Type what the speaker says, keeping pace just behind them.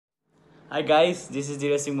Hi guys, this is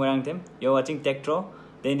Shivajians. You're watching TECHTRO,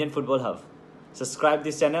 the Indian Football Hub. Subscribe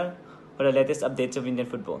this channel for the latest updates of Indian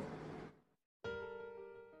football.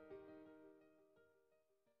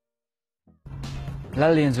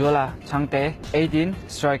 Lallianzuala Chhangte, 18,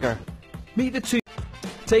 striker. Meet the two.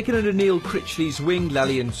 Taken under Neil Critchley's wing,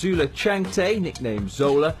 Lallianzuala Chhangte, nicknamed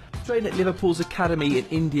Zola, trained at Liverpool's academy in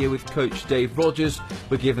India with coach Dave Rogers,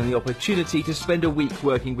 were given the opportunity to spend a week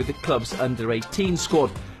working with the club's under-18 squad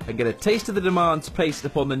and get a taste of the demands placed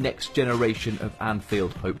upon the next generation of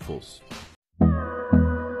Anfield hopefuls.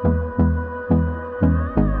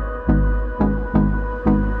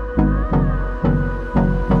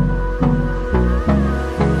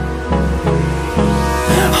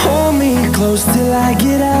 Hold me close till I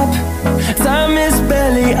get up. Time is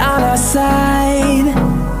barely on our side.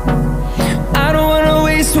 I don't wanna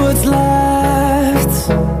waste what's left.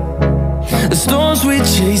 The storms we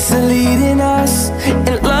chase are leading us,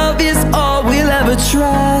 and love is all we'll ever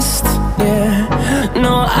trust. Yeah,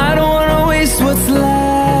 no, I don't wanna waste what's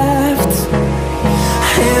left.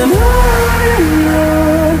 And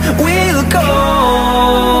on we'll go,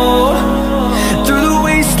 through the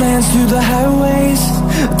wastelands, through the highways,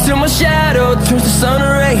 till my shadow turns to sun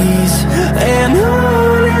rays. And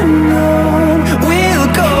on we'll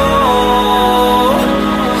go,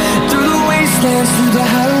 through the wastelands, through the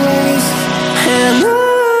highways, and on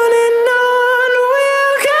we'll go.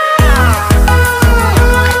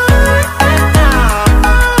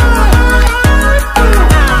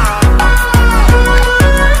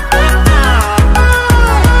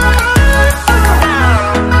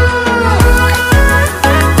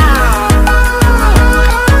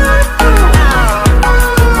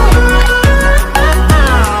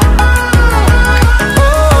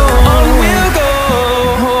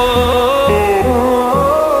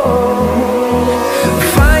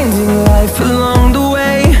 Along the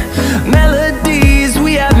way, melodies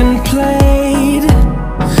we haven't played.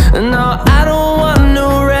 No, I don't want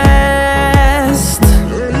no rest.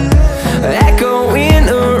 Echoing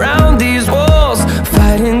around these walls,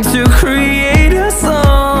 fighting to create a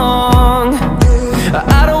song.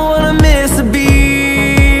 I don't wanna miss a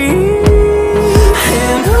beat.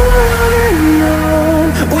 And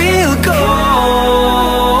on we'll go,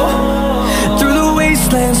 through the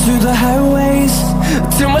wastelands, through the highways,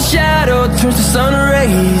 till my shadow turns to sun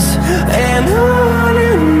rays. And on